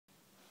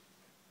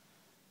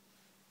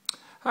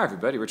Hi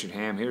everybody, Richard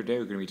Ham here. Today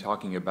we're going to be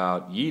talking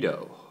about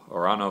Yedo,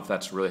 or I don't know if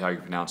that's really how you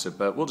pronounce it,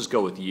 but we'll just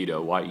go with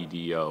Yedo,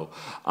 Y-E-D-O,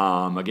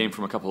 a game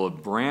from a couple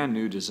of brand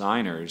new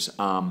designers.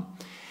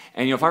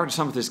 And if I were to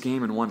sum up this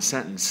game in one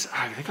sentence,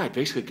 I think I'd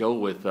basically go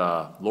with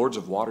Lords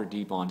of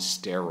Waterdeep on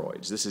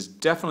steroids. This is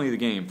definitely the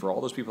game for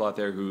all those people out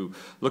there who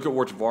look at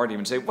Lords of Waterdeep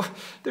and say, well,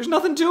 there's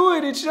nothing to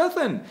it, it's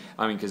nothing.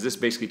 I mean, because this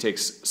basically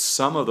takes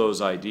some of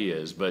those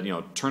ideas, but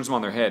turns them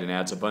on their head and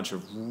adds a bunch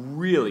of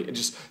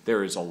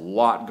there is a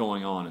lot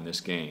going on in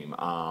this game.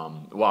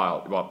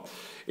 While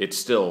it's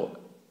still,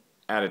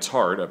 at its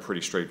heart, a pretty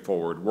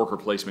straightforward worker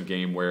placement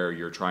game where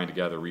you're trying to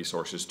gather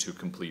resources to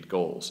complete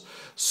goals.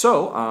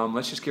 So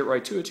let's just get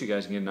right to it so you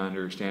guys can get an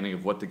understanding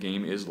of what the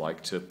game is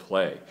like to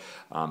play.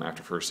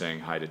 After first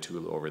saying hi to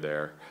Tula over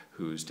there,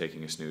 who's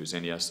taking a snooze.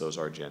 And yes, those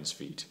are Jen's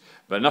feet.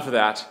 But enough of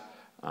that.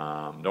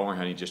 Don't worry,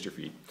 honey, just your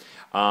feet.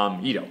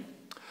 Yedo.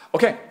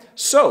 Okay,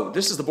 so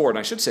this is the board, and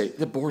I should say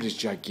the board is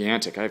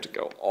gigantic. I have to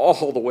go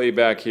all the way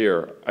back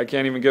here. I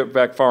can't even get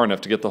back far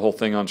enough to get the whole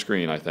thing on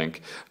screen, I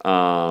think.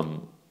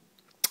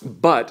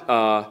 But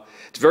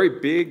it's a very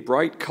big,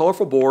 bright,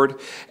 colorful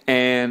board,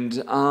 and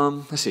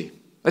let's see.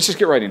 Let's just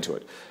get right into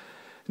it.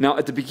 Now,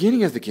 at the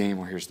beginning of the game,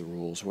 here's the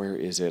rules. Where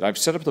is it? I've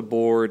set up the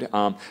board.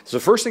 So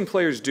the first thing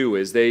players do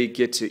is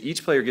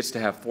each player gets to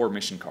have 4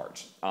 mission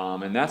cards,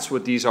 and that's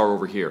what these are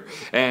over here.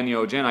 And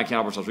Jen and I can't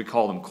help ourselves. We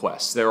call them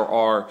quests. There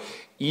are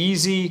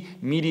easy,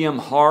 medium,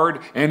 hard,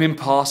 and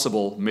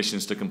impossible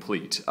missions to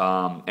complete,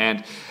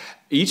 and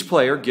each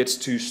player gets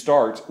to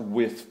start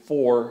with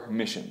 4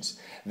 missions.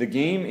 The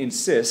game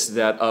insists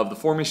that of the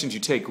 4 missions you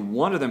take,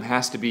 one of them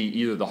has to be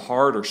either the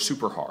hard or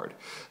super hard.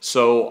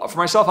 So for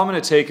myself, I'm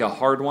going to take a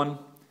hard one,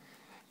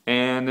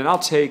 and then I'll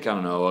take, I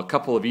don't know, a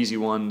couple of easy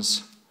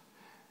ones,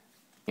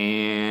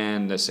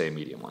 and let's say a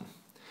medium one.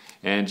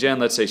 And Jen,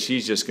 let's say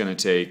she's just going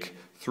to take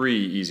 3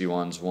 easy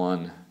ones,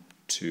 1,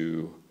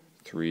 2,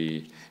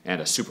 3,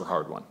 and a super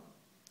hard one.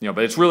 But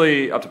it's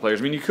really up to players.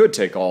 I mean, you could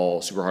take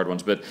all super hard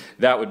ones, but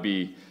that would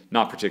be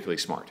not particularly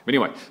smart. But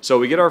anyway, so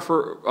we get our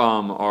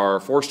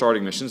 4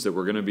 starting missions that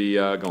we're going to be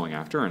going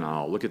after, and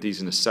I'll look at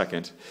these in a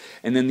second.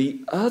 And then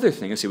the other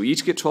thing, let's see, we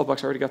each get 12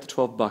 bucks. I already got the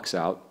 12 bucks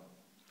out.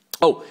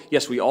 Oh,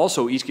 yes, we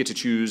also each get to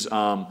choose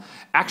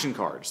action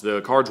cards.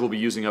 The cards we'll be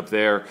using up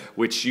there,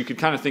 which you could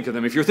kind of think of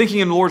them, if you're thinking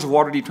in Lords of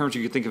Waterdeep terms,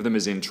 you could think of them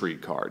as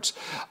intrigue cards.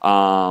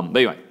 But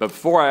anyway,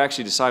 before I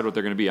actually decide what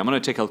they're going to be, I'm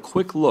going to take a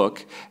quick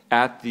look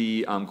at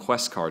the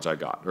quest cards I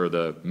got, or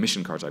the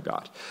mission cards I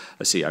got.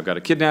 Let's see, I've got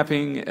a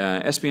kidnapping,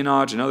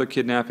 espionage, another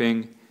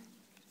kidnapping,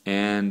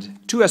 and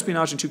 2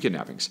 espionage and 2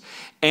 kidnappings.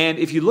 And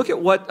if you look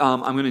at what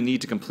I'm going to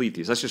need to complete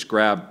these, let's just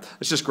grab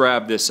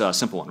this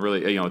simple one.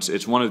 Really,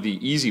 it's one of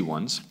the easy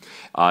ones.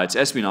 It's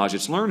espionage.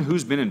 It's learn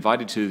who's been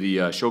invited to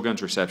the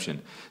Shogun's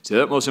reception. It's of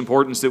the utmost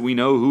importance that we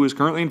know who is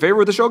currently in favor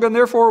of the Shogun.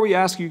 Therefore, we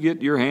ask you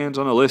get your hands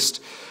on a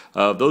list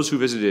of those who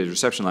visited his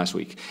reception last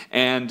week.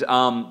 And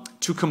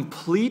to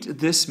complete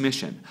this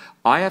mission,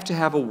 I have to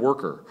have a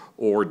worker,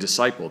 or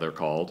disciple they're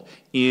called,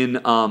 in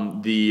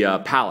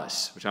the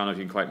palace, which I don't know if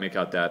you can quite make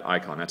out that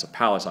icon. That's a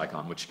palace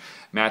icon, which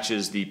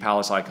matches the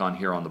palace icon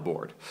here on the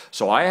board.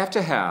 So I have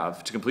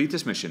to complete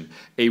this mission,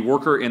 a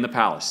worker in the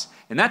palace.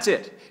 And that's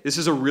it. This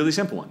is a really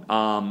simple one.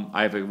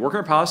 I have a worker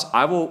in a palace.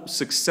 I will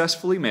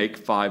successfully make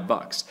 5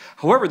 bucks.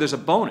 However, there's a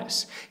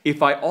bonus.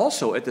 If I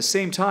also, at the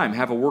same time,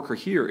 have a worker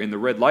here in the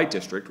red light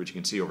district, which you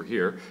can see over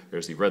here,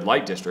 there's the red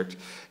light district.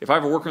 If I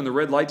have a worker in the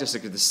red light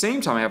district at the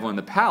same time I have one in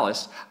the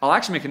palace, I'll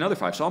actually make another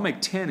 5. So I'll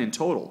make 10 in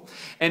total.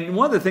 And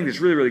one of the things that's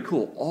really, really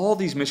cool, all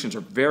these missions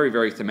are very,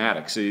 very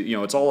thematic. So,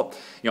 it's all,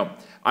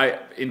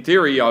 in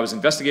theory, I was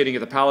investigating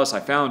at the palace.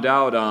 I found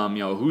out,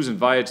 who's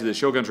invited to the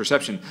Shogun's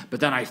reception, but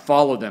then I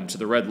followed them to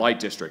the red light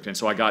district, and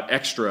so I got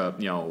extra,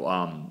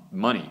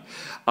 money.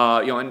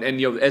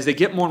 As they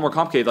get more and more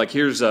complicated, like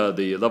here's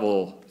the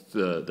level,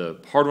 the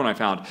hard one I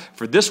found.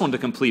 For this one to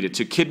complete it,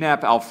 to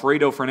kidnap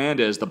Alfredo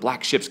Fernandez, the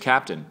black ship's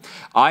captain,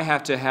 I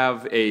have to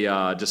have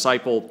a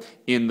disciple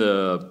in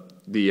the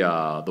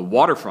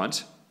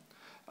waterfront.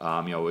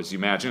 As you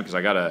imagine, because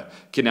I got to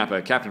kidnap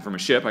a captain from a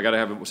ship, I got to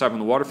have a disciple on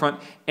the waterfront,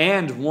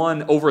 and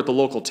one over at the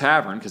local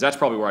tavern, because that's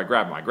probably where I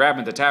grab him. I grab him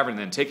at the tavern and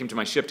then take him to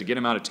my ship to get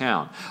him out of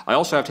town. I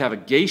also have to have a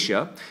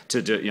geisha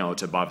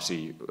to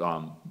obviously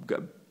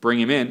bring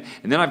him in,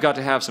 and then I've got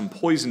to have some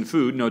poisoned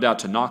food, no doubt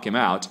to knock him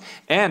out,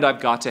 and I've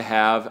got to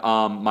have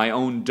my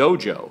own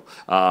dojo,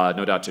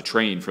 no doubt to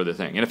train for the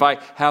thing. And if I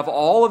have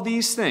all of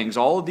these things,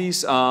 all of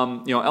these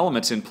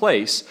elements in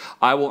place,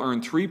 I will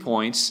earn 3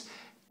 points,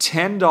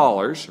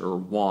 $10 or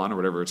won or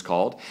whatever it's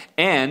called,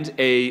 and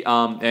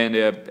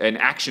an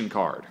action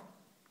card.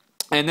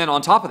 And then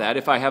on top of that,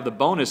 if I have the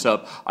bonus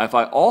up, if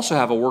I also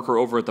have a worker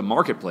over at the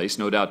marketplace,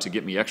 no doubt to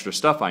get me extra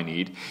stuff I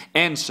need,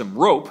 and some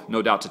rope,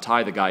 no doubt to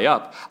tie the guy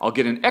up, I'll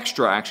get an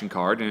extra action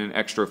card and an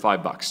extra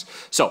 5 bucks.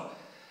 So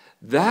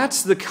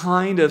that's the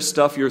kind of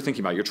stuff you're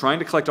thinking about. You're trying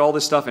to collect all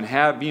this stuff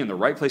and be in the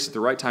right place at the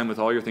right time with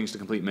all your things to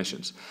complete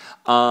missions.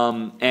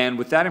 And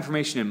with that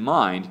information in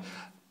mind,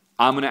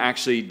 I'm going to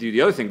actually do the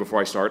other thing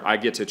before I start. I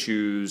get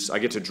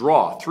to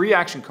draw 3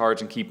 action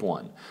cards and keep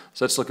 1.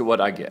 So let's look at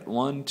what I get.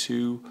 1,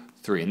 2,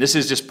 3. And this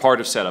is just part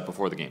of setup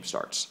before the game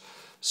starts.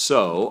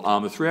 So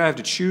the 3 I have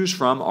to choose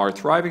from are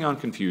Thriving on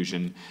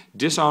Confusion,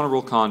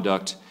 Dishonorable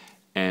Conduct,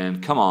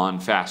 and Come On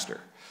Faster.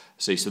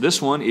 See, so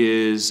this one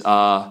is...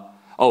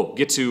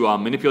 get to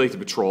manipulate the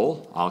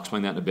patrol. I'll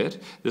explain that in a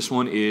bit. This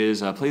one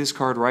is play this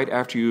card right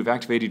after you've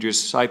activated your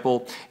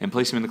disciple and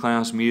place him in the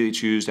class. Immediately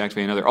choose to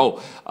activate another.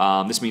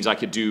 This means I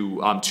could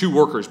do 2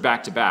 workers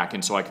back to back,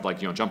 and so I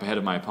could jump ahead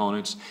of my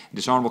opponents.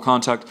 Dishonorable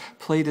Conduct.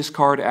 Play this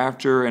card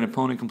after an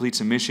opponent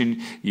completes a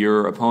mission.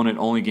 Your opponent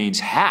only gains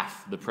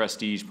half the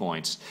prestige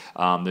points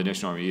the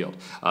initial normal yield.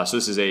 So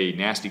this is a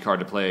nasty card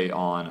to play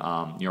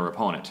on your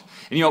opponent.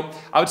 And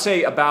I would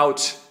say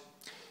about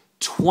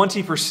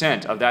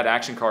 20% of that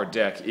action card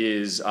deck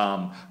is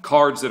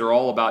cards that are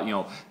all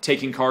about,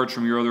 taking cards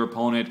from your other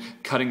opponent,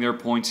 cutting their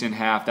points in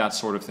half, that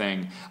sort of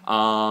thing.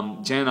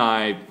 Jen and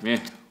I,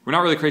 we're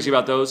not really crazy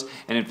about those.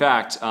 And in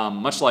fact,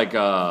 much like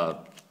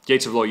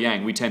Gates of Lo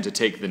Yang, we tend to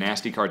take the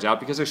nasty cards out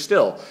because there's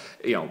still,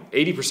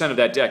 80% of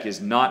that deck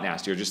is not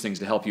nasty or just things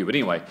to help you. But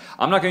anyway,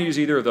 I'm not going to use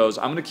either of those.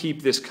 I'm going to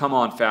keep this Come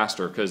On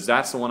Faster because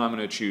that's the one I'm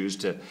going to choose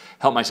to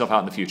help myself out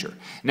in the future.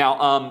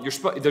 Now,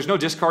 there's no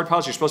discard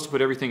piles. You're supposed to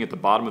put everything at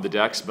the bottom of the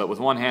decks, but with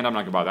one hand, I'm not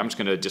going to bother. I'm just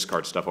going to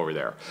discard stuff over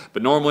there.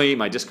 But normally,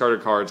 my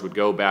discarded cards would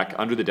go back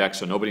under the deck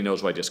so nobody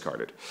knows what I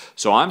discarded.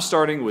 So I'm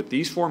starting with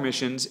these 4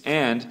 missions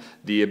and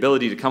the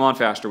ability to Come On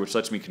Faster, which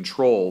lets me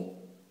control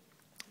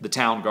the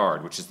town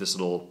guard, which is this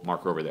little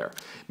marker over there.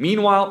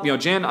 Meanwhile,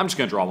 Jen, I'm just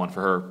going to draw one for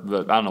her,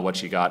 but I don't know what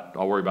she got.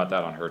 I'll worry about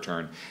that on her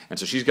turn. And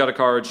so she's got a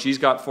card. She's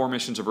got 4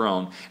 missions of her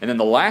own. And then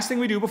the last thing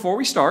we do before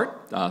we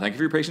start, thank you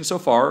for your patience so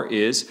far,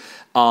 is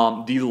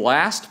the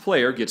last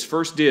player gets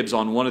first dibs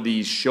on one of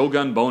these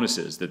Shogun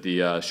bonuses that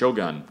the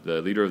Shogun,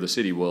 the leader of the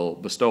city, will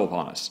bestow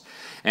upon us.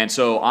 And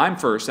so I'm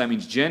first. That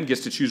means Jen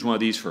gets to choose one of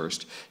these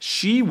first.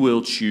 She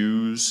will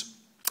choose,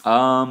 she's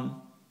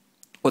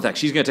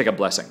going to take a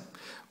blessing,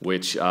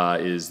 which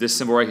is this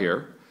symbol right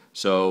here.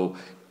 So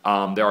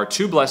there are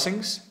 2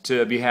 blessings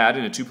to be had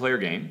in a 2-player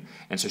game.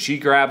 And so she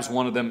grabs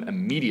one of them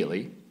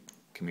immediately.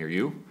 Come here,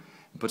 you.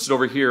 And puts it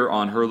over here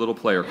on her little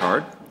player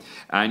card.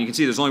 And you can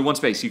see there's only 1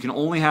 space. You can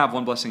only have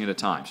 1 blessing at a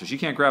time. So she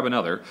can't grab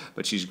another,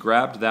 but she's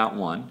grabbed that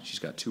one. She's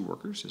got 2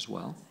 workers as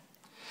well.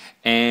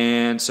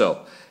 And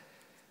so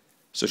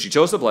she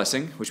chose the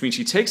blessing, which means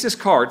she takes this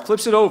card,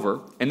 flips it over,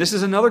 and this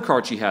is another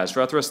card she has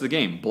throughout the rest of the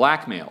game,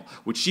 Blackmail,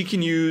 which she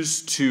can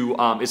use to,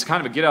 it's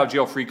kind of a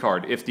get-out-of-jail-free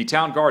card. If the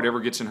town guard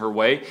ever gets in her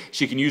way,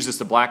 she can use this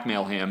to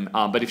blackmail him,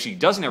 but if she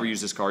doesn't ever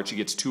use this card, she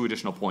gets 2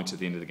 additional points at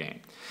the end of the game.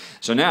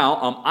 So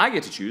now, I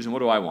get to choose, and what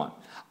do I want?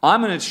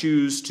 I'm going to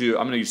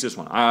use this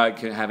one. I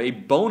can have a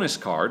bonus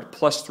card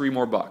plus 3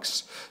 more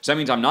bucks. So that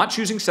means I'm not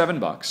choosing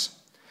 $7.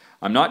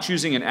 I'm not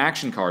choosing an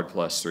action card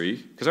plus 3,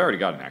 because I already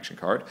got an action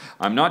card.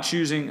 I'm not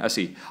choosing,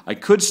 I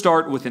could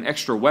start with an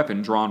extra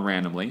weapon drawn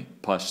randomly,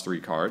 plus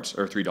 3 cards,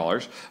 or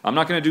 $3. I'm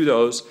not going to do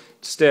those.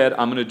 Instead,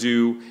 I'm going to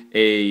do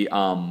a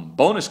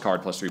bonus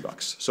card plus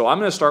 $3. So I'm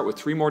going to start with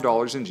 $3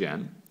 more in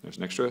Jen. There's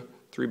an extra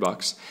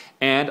 $3,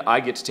 and I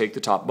get to take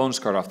the top bonus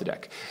card off the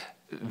deck.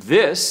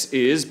 This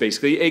is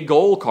basically a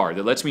goal card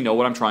that lets me know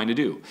what I'm trying to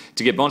do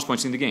to get bonus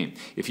points in the game.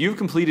 If you've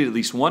completed at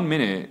least 1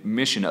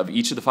 mission of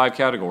each of the 5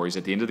 categories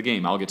at the end of the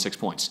game, I'll get 6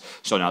 points.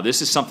 So now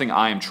this is something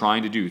I am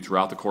trying to do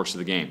throughout the course of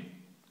the game.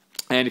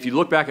 And if you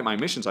look back at my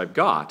missions I've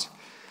got,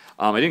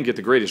 I didn't get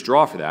the greatest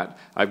draw for that.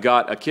 I've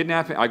got a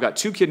kidnapping. I've got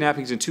 2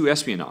 kidnappings and 2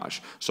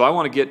 espionage. So I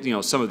want to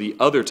get some of the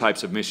other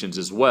types of missions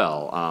as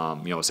well.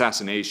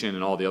 Assassination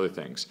and all the other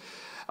things.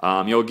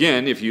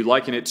 Again, if you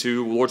liken it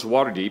to Lords of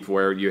Waterdeep,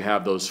 where you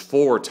have those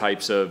 4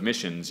 types of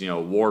missions,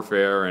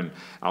 warfare and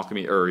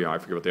alchemy, or I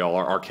forget what they all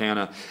are,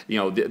 arcana.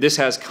 This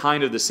has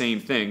kind of the same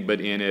thing,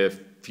 but in a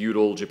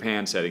feudal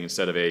Japan setting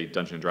instead of a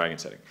Dungeons and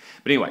Dragons setting.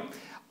 But anyway,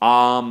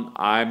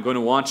 I'm going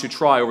to want to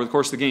try over the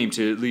course of the game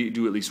to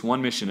do at least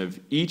 1 mission of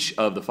each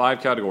of the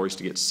 5 categories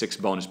to get 6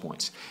 bonus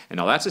points. And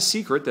now that's a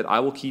secret that I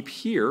will keep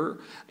here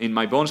in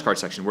my bonus card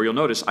section, where you'll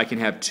notice I can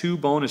have 2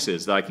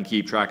 bonuses that I can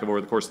keep track of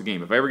over the course of the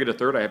game. If I ever get a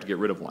 3rd, I have to get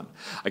rid of 1.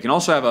 I can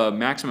also have a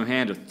maximum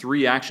hand of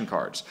 3 action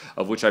cards,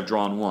 of which I've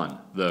drawn 1,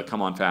 the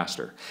Come On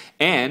Faster.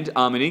 And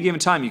at any given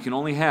time, you can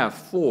only have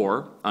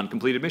 4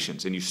 uncompleted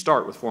missions, and you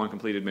start with 4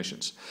 uncompleted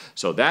missions.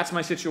 So that's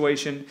my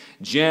situation.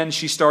 Jen,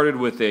 she started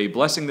with a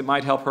blessing that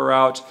might help her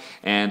out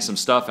and some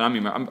stuff,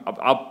 and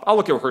I'll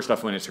look at her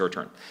stuff when it's her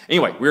turn.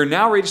 Anyway, we're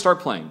now ready to start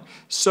playing.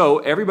 So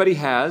everybody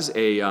has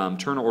a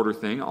turn order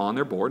thing on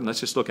their board, and let's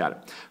just look at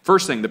it.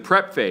 First thing, the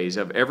prep phase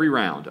of every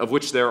round, of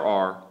which there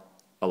are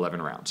 11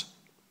 rounds.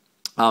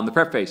 The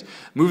prep phase.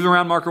 Move the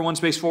round marker 1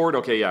 space forward.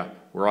 Okay, yeah,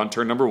 we're on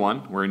turn number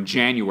 1. We're in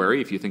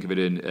January, if you think of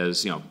it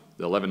as the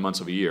 11 months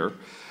of a year.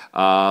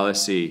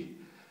 Let's see.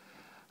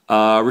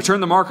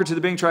 Return the marker to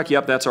the beginning track.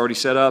 Yep, that's already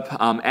set up.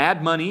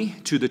 Add money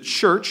to the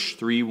church,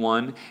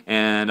 3-1,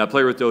 and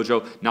player with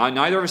dojo. Now,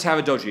 neither of us have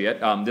a dojo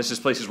yet. This is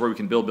places where we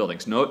can build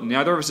buildings. No,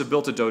 neither of us have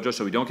built a dojo,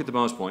 so we don't get the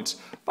bonus points.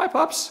 Bye,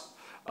 pups.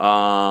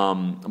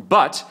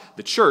 But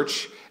the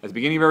church, at the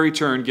beginning of every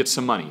turn, gets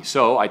some money.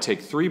 So I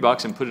take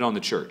 $3 and put it on the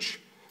church.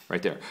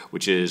 Right there,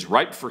 which is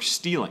ripe for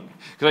stealing.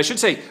 Because I should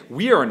say,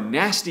 we are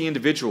nasty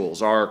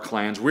individuals, our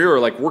clans. We are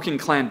like working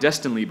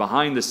clandestinely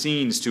behind the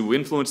scenes to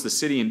influence the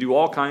city and do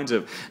all kinds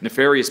of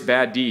nefarious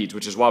bad deeds,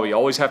 which is why we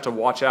always have to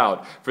watch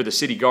out for the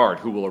city guard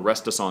who will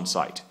arrest us on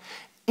sight.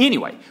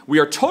 Anyway, we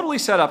are totally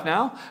set up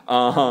now,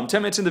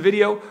 10 minutes in the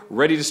video,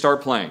 ready to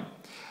start playing.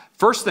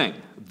 First thing,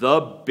 the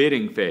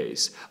bidding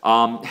phase.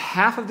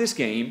 Half of this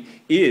game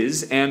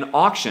is an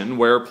auction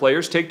where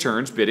players take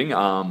turns bidding.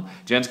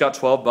 Jen's got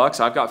 $12,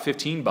 I've got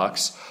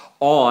 $15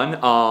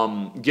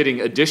 on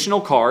getting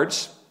additional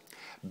cards,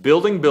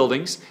 building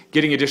buildings,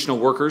 getting additional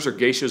workers or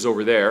geishas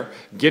over there,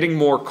 getting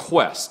more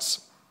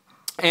quests.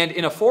 And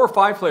in a 4 or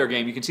 5 player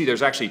game, you can see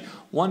there's actually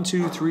 1,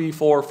 2, 3,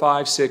 4,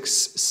 5, 6,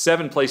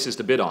 7 places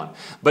to bid on.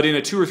 But in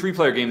a 2 or 3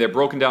 player game, they're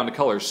broken down to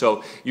colors.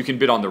 So you can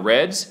bid on the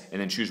reds and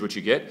then choose what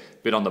you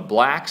get, bid on the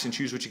blacks and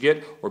choose what you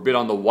get, or bid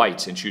on the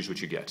whites and choose what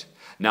you get.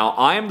 Now,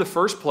 I am the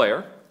first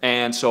player,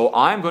 and so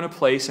I'm going to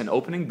place an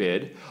opening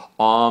bid.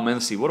 And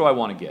let's see, what do I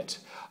want to get?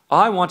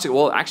 I want to,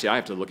 well, actually, I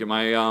have to look at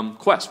my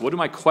quests. What do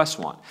my quests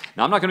want?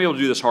 Now, I'm not going to be able to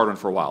do this hard one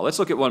for a while. Let's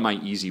look at one of my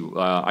easy,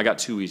 I got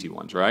 2 easy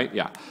ones, right?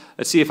 Yeah.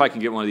 Let's see if I can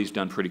get one of these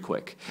done pretty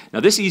quick. Now,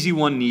 this easy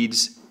one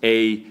needs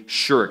a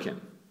shuriken.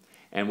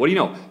 And what do you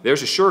know?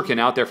 There's a shuriken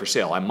out there for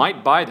sale. I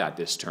might buy that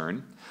this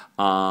turn.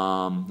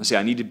 Let's see,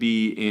 I need to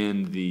be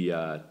in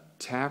the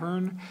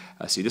tavern.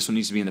 Let's see, this one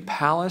needs to be in the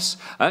palace.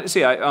 Let's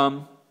see,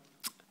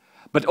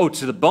 but, oh,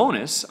 to the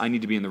bonus, I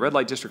need to be in the red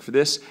light district for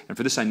this, and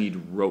for this I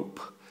need rope.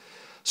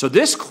 So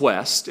this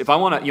quest, if I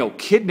want to,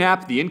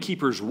 kidnap the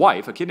innkeeper's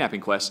wife, a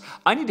kidnapping quest,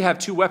 I need to have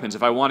 2 weapons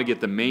if I want to get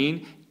the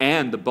main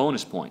and the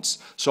bonus points.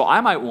 So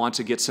I might want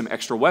to get some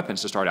extra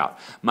weapons to start out.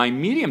 My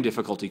medium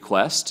difficulty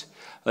quest,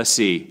 let's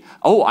see.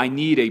 Oh, I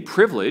need a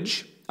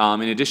privilege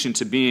in addition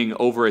to being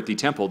over at the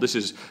temple. This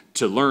is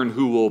to learn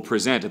who will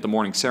present at the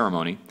morning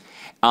ceremony.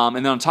 And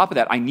then on top of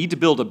that, I need to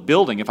build a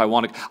building if I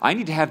want to. I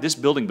need to have this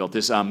building built,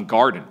 this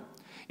garden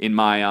in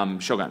my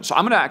shogun. So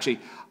I'm going to actually...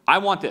 I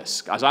want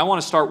this, guys. I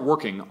want to start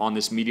working on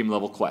this medium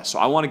level quest. So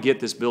I want to get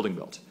this building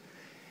built.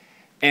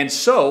 And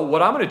so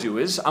what I'm going to do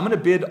is I'm going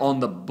to bid on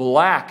the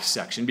black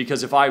section,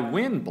 because if I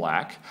win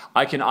black,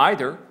 I can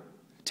either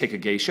take a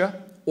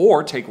geisha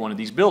or take one of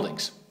these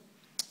buildings.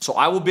 So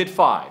I will bid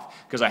 5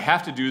 because I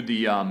have to do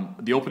the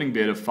opening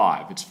bid of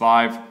 5. It's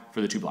 5 for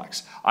the 2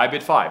 blacks. I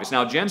bid 5. It's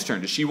now Jen's turn.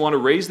 Does she want to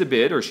raise the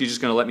bid, or is she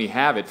just going to let me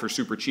have it for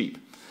super cheap?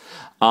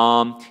 She's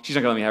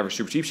not going to let me have her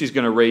super cheap. She's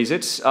going to raise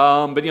it.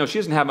 But, she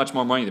doesn't have much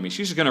more money than me.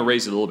 She's just going to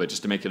raise it a little bit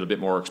just to make it a bit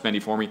more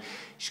expendy for me.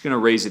 She's going to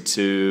raise it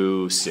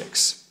to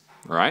 6.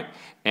 All right?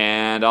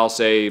 And I'll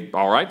say,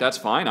 all right, that's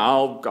fine.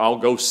 I'll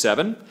go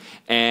 7.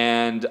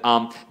 And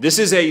this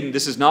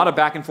is not a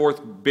back and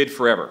forth bid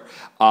forever.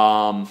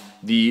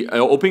 The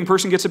opening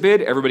person gets a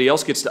bid. Everybody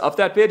else gets to up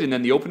that bid. And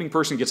then the opening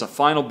person gets a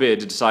final bid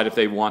to decide if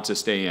they want to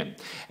stay in.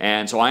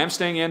 And so I am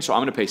staying in. So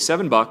I'm going to pay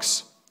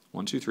 $7.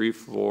 1, 2, 3,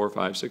 4,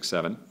 5, 6,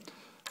 7.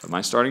 Of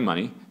my starting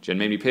money. Jen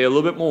made me pay a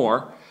little bit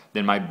more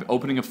than my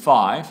opening of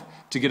 5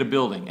 to get a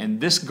building.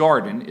 And this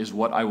garden is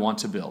what I want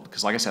to build.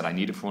 Because like I said, I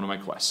need it for one of my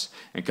quests.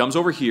 And it comes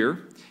over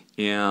here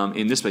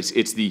in this place.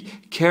 It's the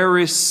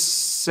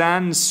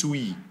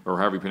Karisansui, or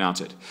however you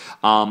pronounce it,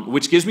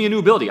 which gives me a new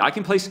ability. I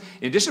can place,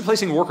 in addition to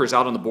placing workers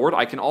out on the board,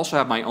 I can also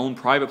have my own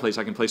private place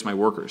I can place my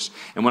workers.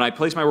 And when I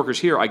place my workers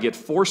here, I get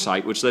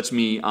foresight, which lets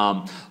me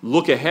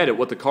look ahead at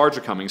what the cards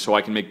are coming so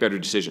I can make better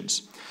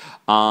decisions.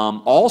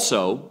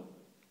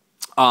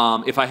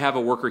 If I have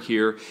a worker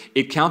here,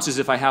 it counts as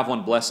if I have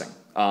one blessing.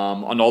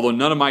 And although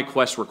none of my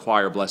quests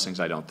require blessings,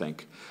 I don't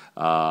think.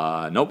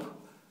 Nope.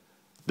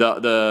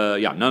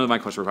 None of my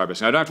quests require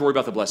blessing. I don't have to worry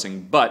about the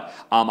blessing, but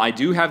I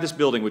do have this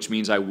building, which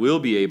means I will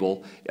be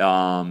able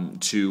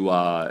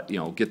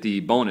to get the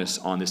bonus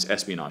on this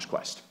espionage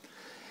quest.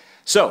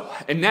 So,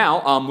 and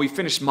now we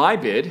finished my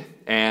bid,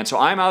 and so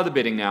I'm out of the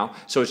bidding now,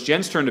 so it's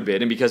Jen's turn to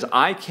bid, and because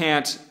I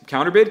can't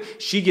counterbid,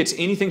 she gets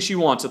anything she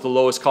wants at the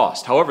lowest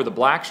cost. However, the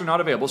blacks are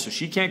not available, so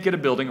she can't get a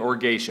building or a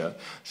geisha.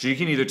 She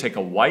can either take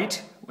a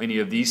white, any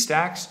of these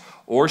stacks,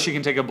 or she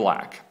can take a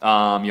black,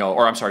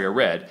 a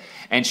red,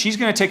 and she's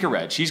going to take a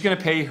red. She's going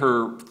to pay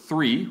her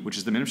 3, which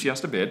is the minimum she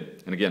has to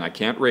bid, and again, I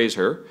can't raise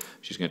her.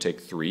 She's going to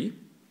take 3,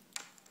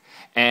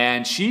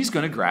 and she's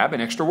going to grab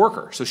an extra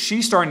worker. So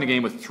she's starting the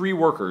game with 3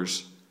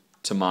 workers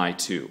to my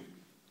 2.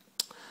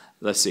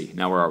 Let's see,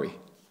 now where are we?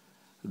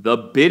 The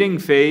bidding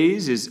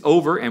phase is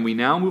over, and we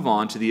now move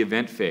on to the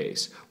event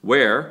phase,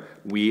 where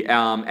we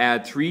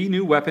add 3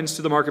 new weapons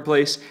to the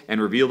marketplace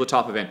and reveal the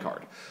top event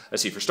card.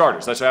 Let's see, for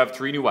starters, let's have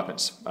 3 new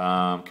weapons.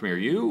 Come here,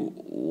 you.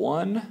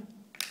 1,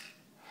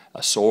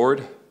 a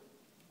sword,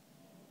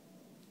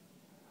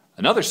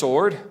 another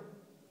sword,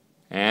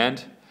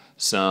 and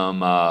some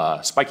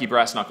spiky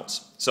brass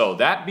knuckles. So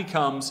that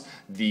becomes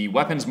the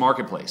weapons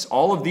marketplace.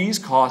 All of these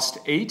cost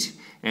 8,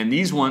 and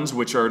these ones,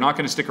 which are not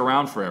going to stick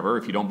around forever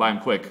if you don't buy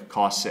them quick,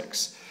 cost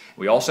 6.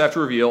 We also have to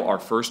reveal our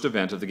first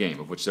event of the game,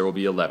 of which there will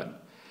be 11.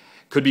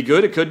 Could be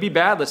good, it could be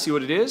bad. Let's see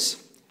what it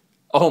is.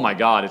 Oh my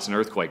god, it's an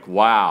earthquake.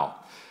 Wow.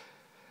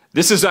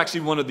 This is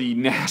actually one of the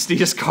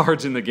nastiest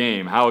cards in the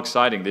game. How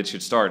exciting that it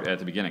should start at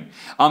the beginning.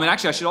 And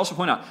actually, I should also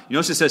point out, you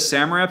notice it says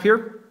Samurai up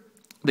here?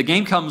 The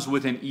game comes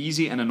with an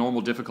easy and a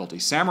normal difficulty.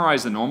 Samurai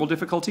is the normal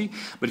difficulty,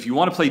 but if you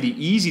want to play the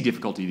easy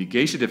difficulty, the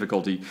geisha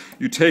difficulty,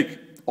 you take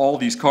all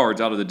these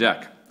cards out of the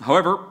deck.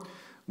 However,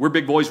 we're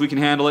big boys, we can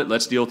handle it.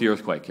 Let's deal with the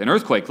earthquake. An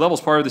earthquake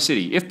levels part of the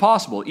city. If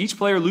possible, each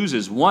player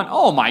loses one,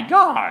 oh my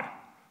god!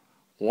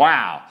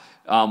 Wow.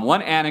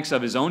 One annex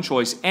of his own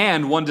choice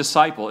and one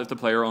disciple if the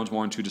player owns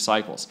more than 2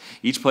 disciples.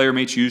 Each player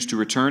may choose to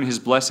return his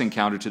blessing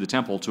counter to the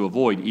temple to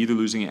avoid either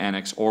losing an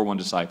annex or 1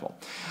 disciple.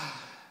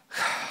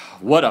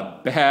 What a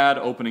bad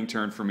opening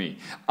turn for me.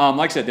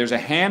 Like I said, there's a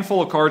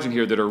handful of cards in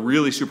here that are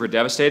really super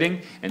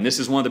devastating, and this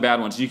is one of the bad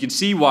ones. You can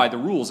see why the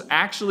rules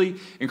actually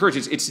encourage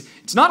it.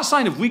 It's not a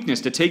sign of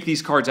weakness to take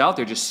these cards out.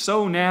 They're just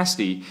so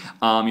nasty.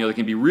 They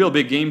can be real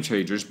big game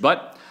changers,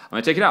 but I'm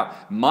going to take it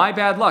out. My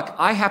bad luck,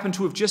 I happen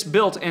to have just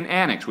built an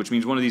annex, which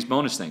means one of these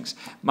bonus things.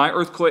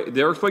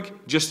 The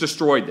earthquake just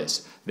destroyed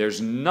this.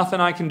 There's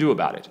nothing I can do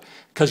about it.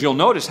 Because you'll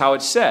notice how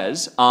it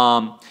says,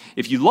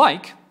 if you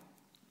like,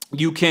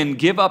 you can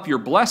give up your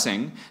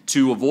blessing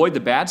to avoid the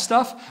bad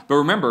stuff. But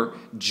remember,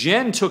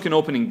 Jen took an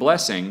opening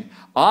blessing.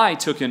 I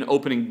took an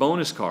opening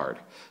bonus card.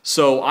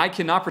 So I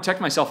cannot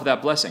protect myself with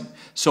that blessing.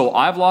 So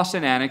I've lost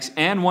an annex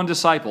and 1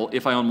 disciple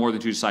if I own more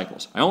than 2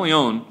 disciples. I only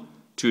own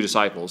 2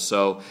 disciples,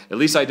 so at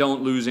least I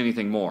don't lose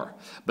anything more.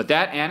 But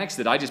that annex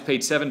that I just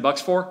paid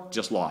 $7 for,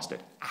 just lost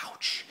it.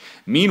 Ouch.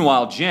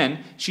 Meanwhile,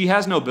 Jen, she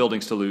has no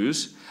buildings to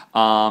lose.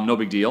 No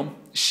big deal.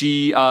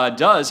 She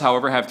does,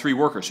 however, have 3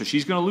 workers, so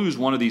she's going to lose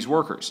 1 of these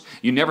workers.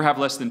 You never have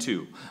less than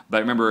 2.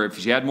 But remember, if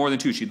she had more than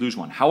 2, she'd lose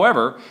 1.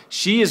 However,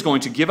 she is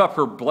going to give up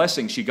her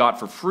blessing she got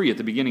for free at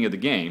the beginning of the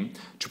game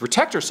to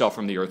protect herself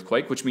from the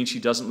earthquake, which means she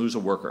doesn't lose a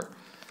worker.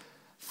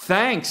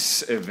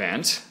 Thanks,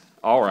 event.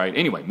 All right,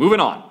 anyway, moving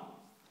on.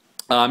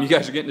 You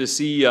guys are getting to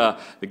see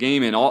the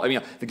game and all. I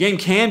mean, the game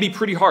can be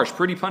pretty harsh,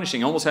 pretty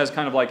punishing. It almost has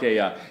kind of like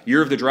a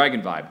Year of the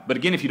Dragon vibe. But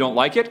again, if you don't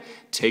like it,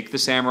 take the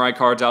samurai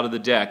cards out of the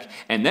deck.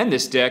 And then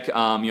this deck,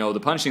 the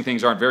punishing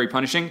things aren't very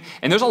punishing.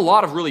 And there's a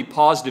lot of really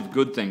positive,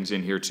 good things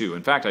in here too.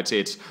 In fact, I'd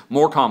say it's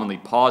more commonly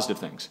positive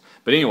things.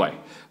 But anyway,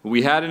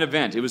 we had an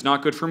event. It was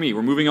not good for me.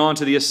 We're moving on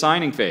to the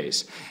assigning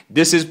phase.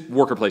 This is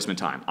worker placement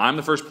time. I'm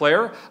the first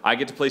player. I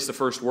get to place the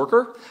first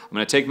worker. I'm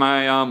going to take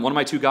my one of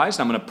my 2 guys,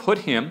 and I'm going to put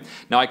him.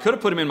 Now, I could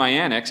have put him in my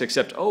annex,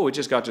 except, it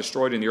just got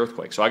destroyed in the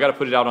earthquake. So I got to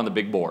put it out on the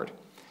big board.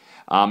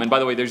 And by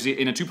the way,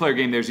 in a 2-player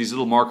game, there's these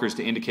little markers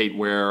to indicate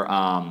where,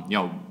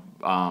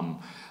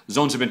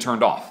 zones have been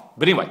turned off.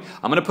 But anyway,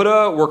 I'm going to put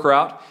a worker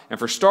out. And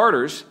for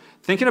starters,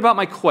 thinking about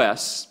my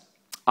quests,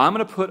 I'm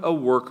going to put a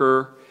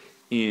worker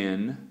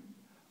in...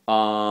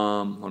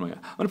 I'm going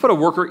to put a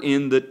worker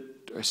in the...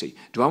 Let's see.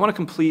 Do I want to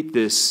complete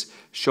this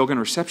Shogun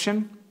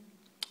Reception?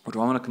 Or do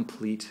I want to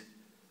complete...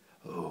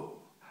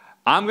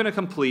 I'm going to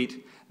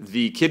complete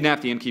the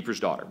Kidnap the Innkeeper's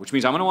Daughter, which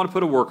means I'm going to want to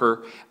put a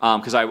worker,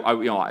 because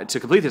to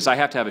complete this, I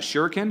have to have a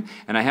shuriken,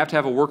 and I have to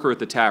have a worker at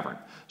the tavern.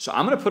 So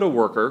I'm going to put a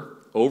worker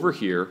over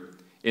here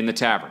in the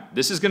tavern.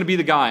 This is going to be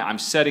the guy I'm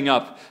setting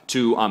up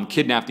to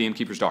kidnap the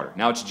Innkeeper's Daughter.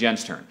 Now it's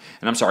Jen's turn.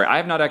 And I'm sorry, I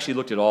have not actually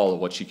looked at all of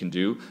what she can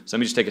do, so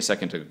let me just take a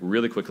second to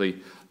really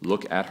quickly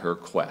look at her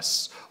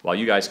quests, while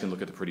you guys can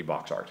look at the pretty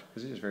box art,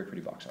 because it is very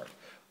pretty box art.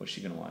 What's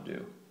she going to want to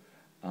do?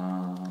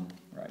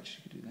 Right,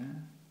 she could do that.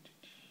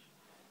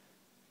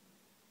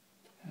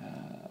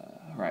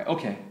 All right,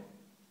 okay.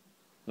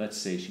 Let's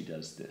say she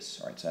does this.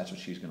 All right, so that's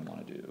what she's going to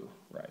want to do.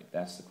 Right,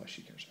 that's the quest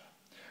she cares about.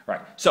 All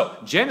right, so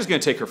Jen is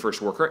going to take her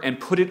first worker and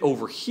put it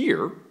over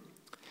here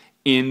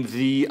in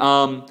the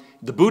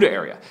Buddha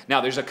area.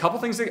 Now, there's a couple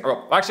things that...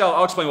 Actually,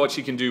 I'll explain what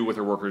she can do with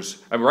her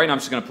workers. Right now, I'm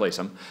just going to place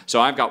them.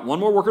 So I've got 1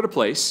 more worker to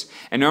place.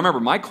 And now remember,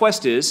 my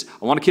quest is,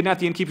 I want to kidnap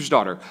the Innkeeper's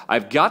Daughter.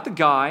 I've got the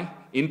guy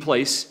in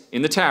place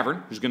in the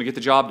tavern who's going to get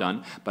the job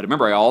done. But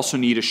remember, I also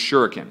need a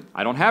shuriken.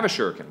 I don't have a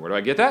shuriken. Where do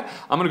I get that?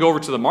 I'm going to go over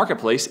to the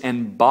marketplace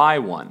and buy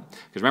one.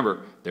 Because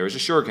remember, there is a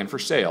shuriken for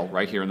sale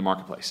right here in the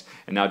marketplace.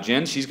 And now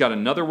Jen, she's got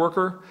another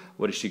worker.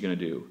 What is she going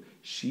to do?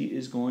 She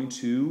is going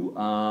to...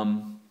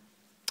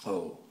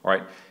 all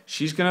right.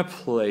 She's going to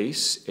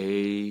place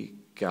a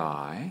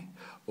guy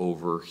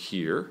over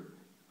here.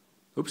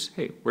 Oops,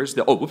 hey, where's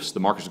the... oops, the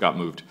markers got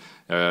moved.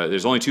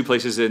 There's only 2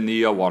 places in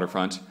the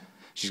waterfront.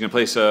 She's going to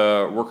place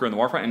a worker in the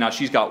waterfront, and now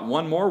she's got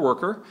 1 more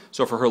worker.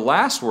 So for her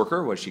last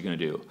worker, what is she going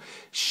to do?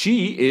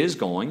 She is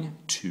going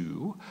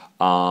to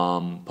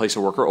place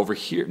a worker over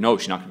here. No,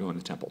 she's not going to go in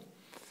the temple.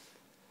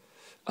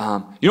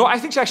 I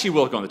think she actually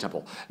will go in the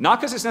temple. Not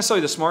because it's necessarily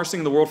the smartest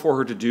thing in the world for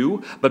her to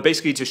do, but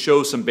basically to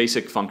show some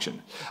basic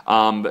function.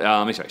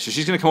 So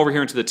she's going to come over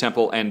here into the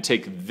temple and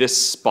take this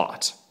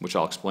spot, which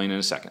I'll explain in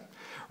a second.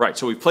 Right,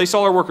 so we've placed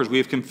all our workers. We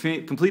have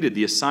completed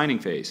the assigning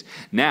phase.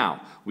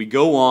 Now, we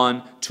go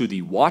on to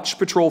the watch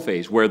patrol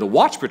phase, where the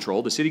watch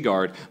patrol, the city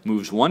guard,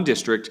 moves one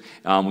district.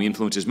 We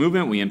influence his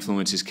movement, we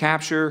influence his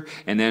capture,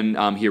 and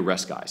then he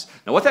arrests guys.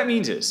 Now, what that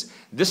means is,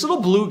 this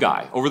little blue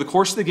guy, over the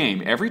course of the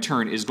game, every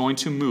turn is going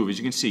to move, as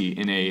you can see,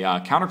 in a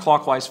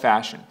counterclockwise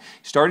fashion.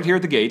 He started here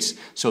at the gates,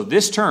 so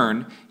this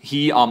turn,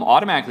 he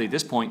automatically, at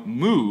this point,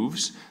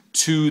 moves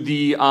to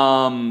the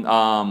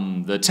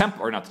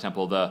temple, or not the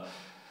temple, the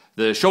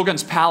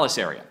Shogun's palace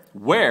area,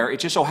 where it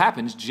just so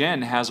happens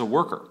Jen has a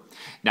worker.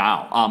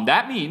 Now,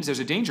 that means there's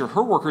a danger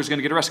her worker is going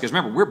to get arrested, because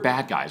remember, we're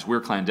bad guys.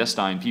 We're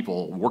clandestine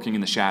people working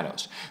in the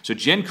shadows. So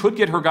Jen could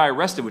get her guy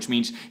arrested, which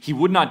means he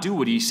would not do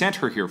what he sent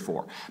her here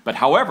for. But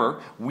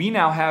however, we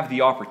now have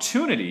the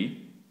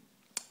opportunity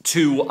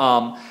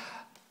to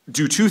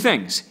do two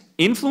things: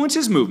 influence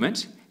his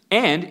movement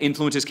and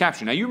influence his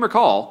capture. Now, you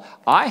recall,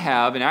 I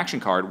have an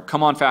action card,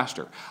 Come On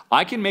Faster.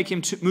 I can make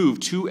him move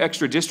 2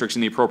 extra districts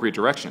in the appropriate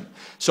direction.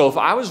 So if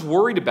I was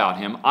worried about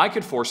him, I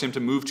could force him to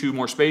move 2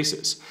 more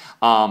spaces.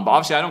 But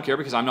obviously, I don't care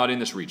because I'm not in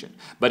this region.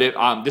 But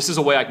this is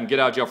a way I can get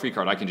out of jail free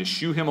card. I can just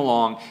shoo him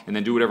along and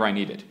then do whatever I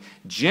needed.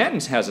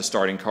 Jen's has a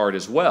starting card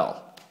as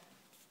well.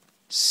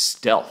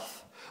 Stealth.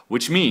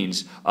 Which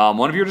means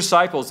one of your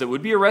disciples that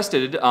would be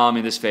arrested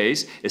in this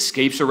phase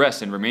escapes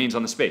arrest and remains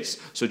on the space.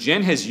 So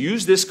Jen has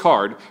used this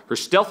card, her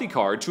stealthy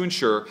card, to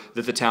ensure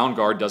that the town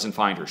guard doesn't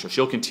find her. So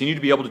she'll continue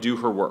to be able to do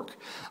her work.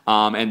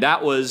 And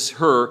that was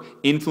her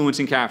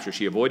influencing capture.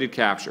 She avoided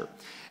capture.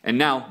 And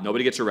now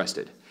nobody gets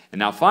arrested. And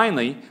now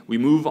finally, we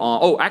move on.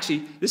 Oh,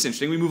 actually, this is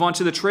interesting. We move on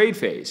to the trade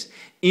phase.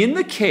 In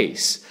the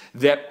case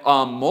that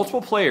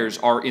multiple players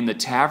are in the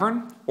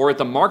tavern or at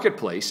the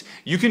marketplace,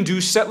 you can do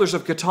Settlers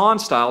of Catan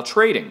style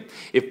trading.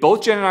 If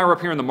both Jen and I were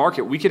up here in the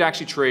market, we could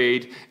actually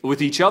trade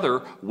with each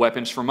other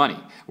weapons for money.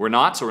 We're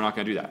not, so we're not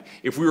going to do that.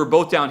 If we were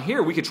both down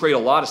here, we could trade a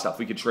lot of stuff.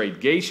 We could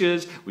trade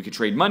geishas, we could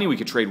trade money, we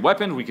could trade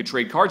weapons, we could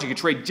trade cards, you could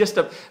trade just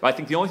I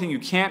think the only thing you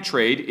can't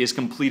trade is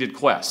completed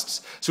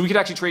quests. So we could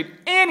actually trade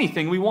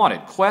anything we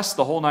wanted, quests,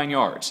 the whole 9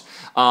 yards.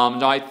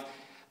 Now,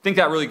 I think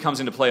that really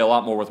comes into play a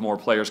lot more with more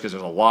players because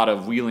there's a lot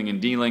of wheeling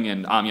and dealing,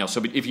 and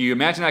so if you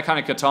imagine that kind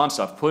of Catan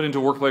stuff put into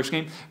a work players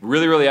game,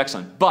 really, really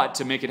excellent. But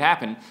to make it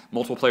happen,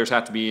 multiple players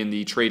have to be in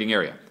the trading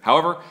area.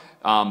 However,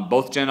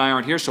 both Jen and I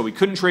aren't here, so we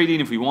couldn't trade in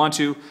if we want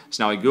to.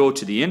 So now we go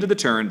to the end of the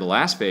turn, the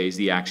last phase,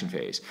 the action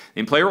phase.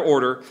 In player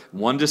order,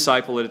 1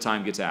 disciple at a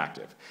time gets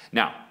active.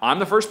 Now, I'm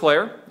the first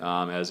player,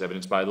 as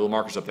evidenced by the little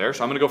markers up there,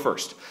 so I'm going to go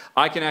first.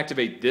 I can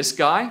activate this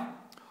guy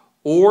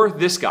or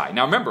this guy.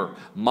 Now remember,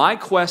 my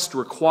quest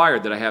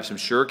required that I have some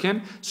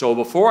shuriken, so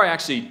before I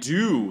actually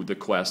do the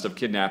quest of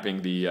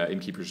kidnapping the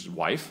innkeeper's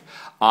wife,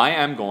 I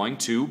am going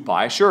to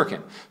buy a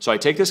shuriken. So I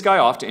take this guy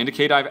off to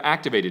indicate I've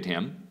activated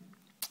him,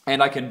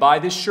 and I can buy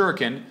this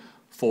shuriken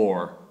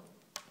for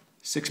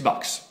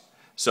 $6.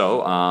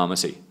 So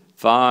let's see,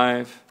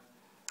 5,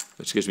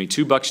 which gives me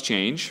 $2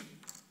 change.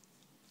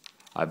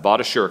 I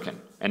bought a shuriken.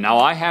 And now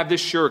I have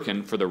this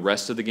shuriken for the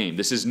rest of the game.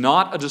 This is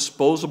not a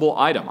disposable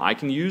item. I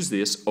can use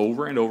this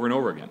over and over and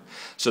over again.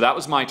 So that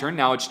was my turn.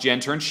 Now it's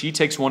Jen's turn. She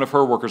takes one of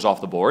her workers off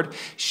the board.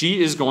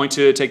 She is going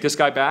to take this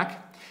guy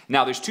back.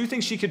 Now, there's 2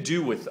 things she could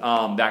do with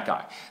that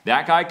guy.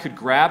 That guy could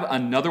grab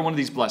another one of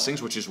these blessings,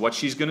 which is what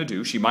she's going to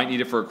do. She might need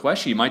it for a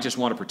quest. She might just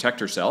want to protect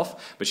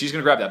herself, but she's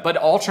going to grab that. But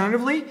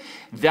alternatively,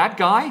 that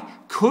guy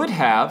could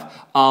have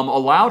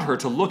allowed her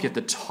to look at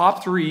the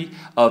top 3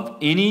 of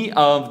any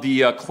of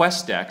the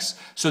quest decks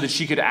so that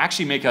she could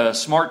actually make a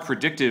smart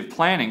predictive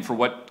planning for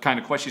what kind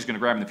of quest she's going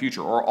to grab in the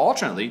future. Or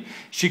alternately,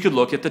 she could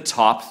look at the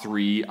top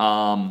 3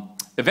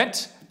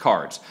 event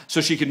cards,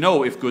 so she could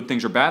know if good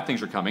things or bad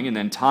things are coming and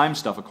then time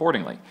stuff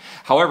accordingly.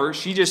 However,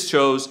 she just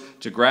chose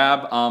to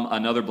grab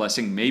another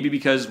blessing, maybe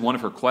because one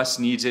of her quests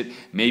needs it,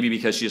 maybe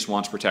because she just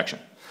wants protection.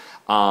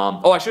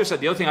 I should have said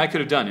the other thing I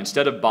could have done,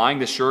 instead of buying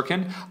the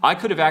shuriken, I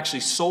could have actually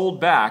sold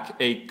back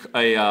a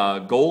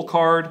goal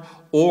card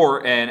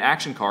or an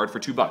action card for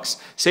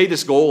 $2. Say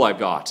this goal I've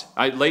got,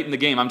 late in the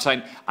game, I'm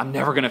deciding I'm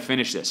never going to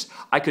finish this.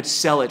 I could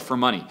sell it for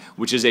money,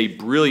 which is a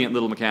brilliant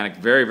little mechanic,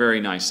 very, very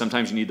nice.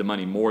 Sometimes you need the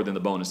money more than the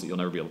bonus that you'll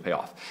never be able to pay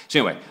off. So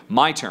anyway,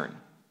 my turn.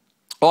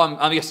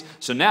 Yes.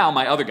 So now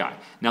my other guy.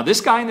 Now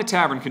this guy in the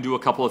tavern can do a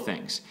couple of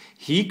things.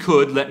 He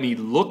could let me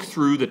look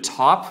through the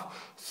top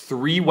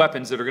 3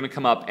 weapons that are going to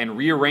come up and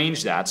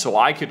rearrange that so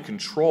I could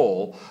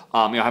control,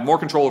 have more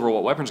control over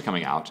what weapons are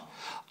coming out.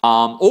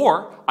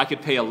 Or I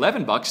could pay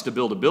 $11 to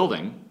build a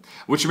building,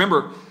 which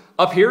remember,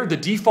 up here the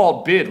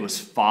default bid was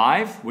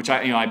 5, which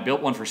I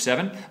built one for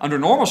 7. Under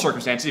normal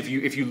circumstances,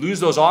 if you lose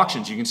those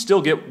auctions, you can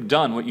still get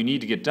done what you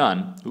need to get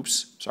done.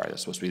 Oops, sorry,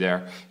 that's supposed to be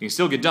there. You can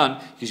still get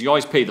done because you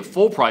always pay the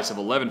full price of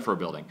 11 for a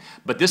building.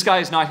 But this guy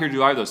is not here to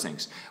do either of those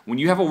things. When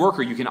you have a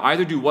worker, you can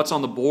either do what's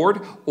on the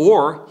board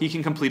or he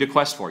can complete a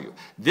quest for you.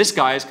 This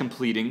guy is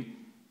completing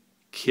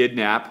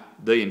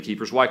kidnap the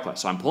innkeeper's wife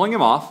quest. So I'm pulling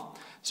him off.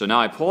 So now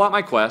I pull out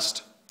my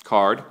quest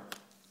card.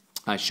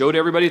 I showed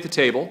everybody at the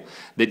table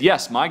that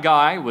yes, my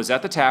guy was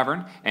at the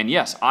tavern, and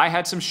yes, I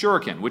had some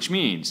shuriken, which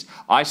means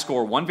I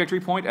score 1 victory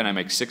point and I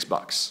make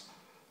 $6.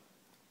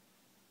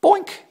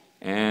 Boink.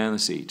 And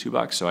let's see,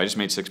 $2. So I just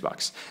made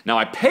 $6. Now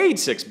I paid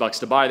 $6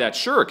 to buy that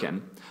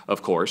shuriken,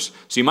 of course.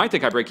 So you might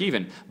think I break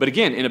even. But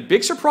again, in a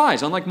big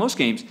surprise, unlike most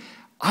games,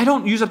 I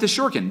don't use up this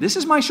shuriken. This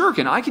is my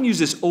shuriken. I can use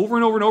this over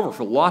and over and over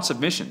for lots of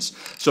missions.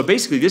 So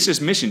basically, this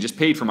mission just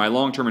paid for my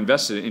long-term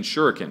investment in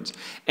shurikens.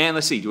 And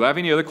let's see, do I have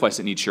any other quests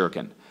that need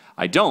shuriken?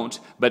 I don't,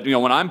 but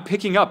when I'm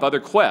picking up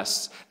other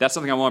quests, that's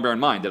something I want to bear in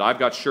mind, that I've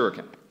got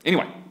shuriken.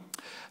 Anyway,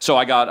 so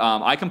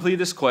I completed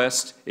this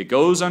quest, it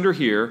goes under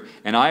here,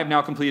 and I have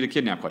now completed a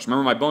kidnap quest.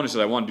 Remember my bonus is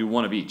I want to do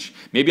one of each.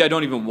 Maybe I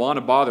don't even want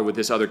to bother with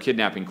this other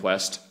kidnapping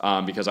quest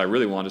because I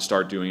really want to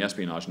start doing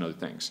espionage and other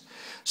things.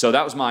 So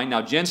that was mine.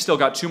 Now Jen's still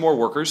got 2 more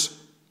workers.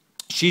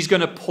 She's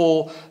going to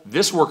pull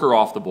this worker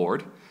off the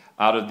board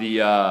out of the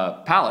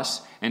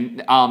palace,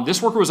 and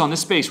this worker was on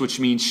this space, which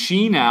means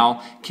she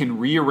now can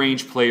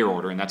rearrange player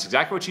order, and that's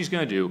exactly what she's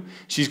going to do.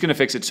 She's going to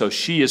fix it so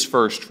she is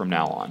first from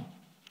now on.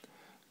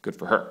 Good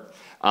for her.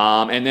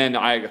 And then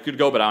I could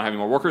go, but I don't have any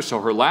more workers.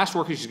 So her last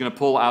worker, she's going to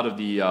pull out of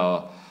the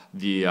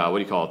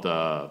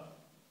the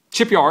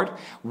shipyard,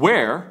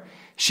 where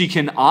she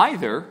can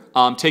either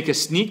take a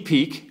sneak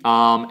peek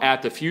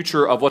at the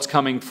future of what's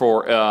coming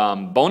for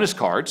bonus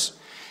cards.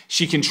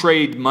 She can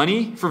trade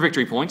money for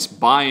victory points,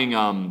 buying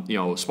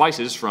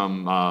spices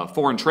from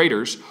foreign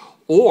traders.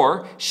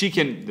 Or she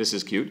can, this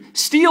is cute,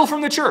 steal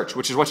from the church,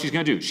 which is what she's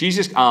going to do. She's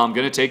just going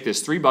to take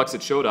this $3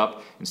 that showed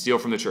up and steal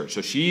from the church.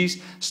 So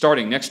she's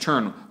starting next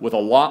turn with a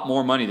lot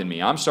more money than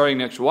me. I'm starting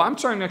next turn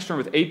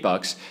with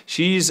 $8.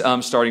 She's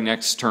starting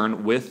next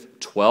turn with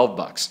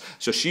 $12.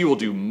 So she will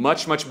do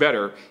much, much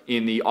better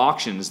in the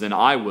auctions than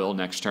I will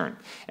next turn.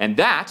 And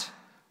that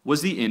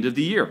was the end of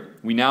the year.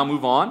 We now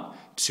move on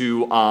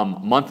to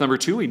month number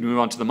 2. We move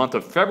on to the month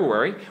of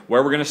February,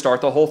 where we're going to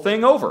start the whole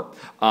thing over.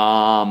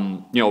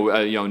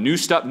 New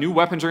stuff, new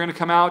weapons are going to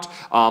come out.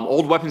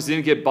 Old weapons that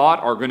didn't get bought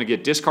are going to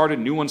get discarded.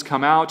 New ones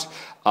come out.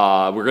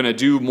 We're going to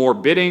do more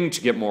bidding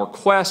to get more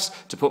quests,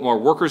 to put more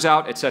workers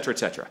out, etc.,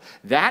 etc.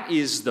 That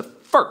is the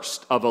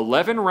first of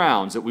 11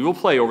 rounds that we will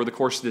play over the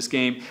course of this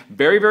game.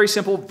 Very, very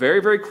simple,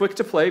 very, very quick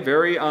to play,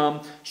 very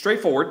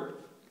straightforward.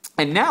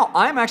 And now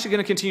I'm actually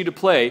going to continue to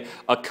play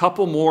a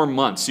couple more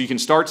months, so you can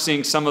start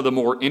seeing some of the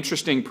more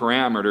interesting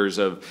parameters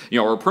of,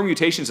 or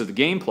permutations of the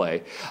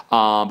gameplay.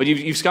 But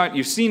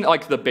you've seen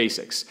like the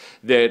basics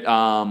that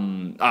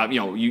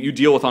you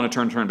deal with on a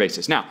turn-to-turn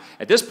basis. Now,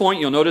 at this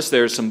point, you'll notice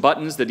there's some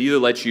buttons that either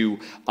let you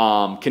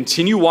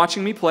continue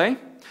watching me play,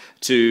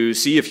 to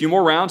see a few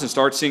more rounds and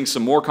start seeing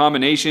some more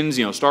combinations,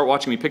 start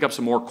watching me pick up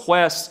some more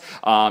quests,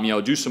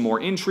 do some more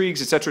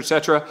intrigues, etc.,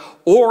 etc.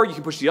 Or you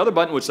can push the other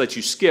button, which lets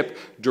you skip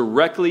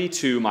directly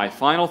to my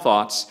final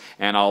thoughts,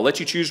 and I'll let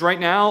you choose right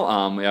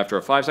now after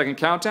a 5-second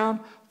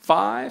countdown.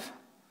 5,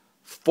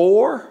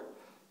 4,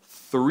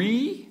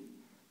 3,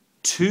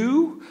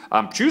 2,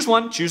 choose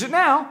one, choose it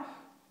now.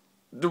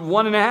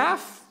 1.5,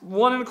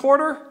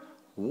 1.25,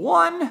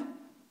 1.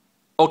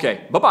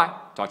 Okay, bye-bye.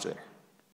 Talk to you later.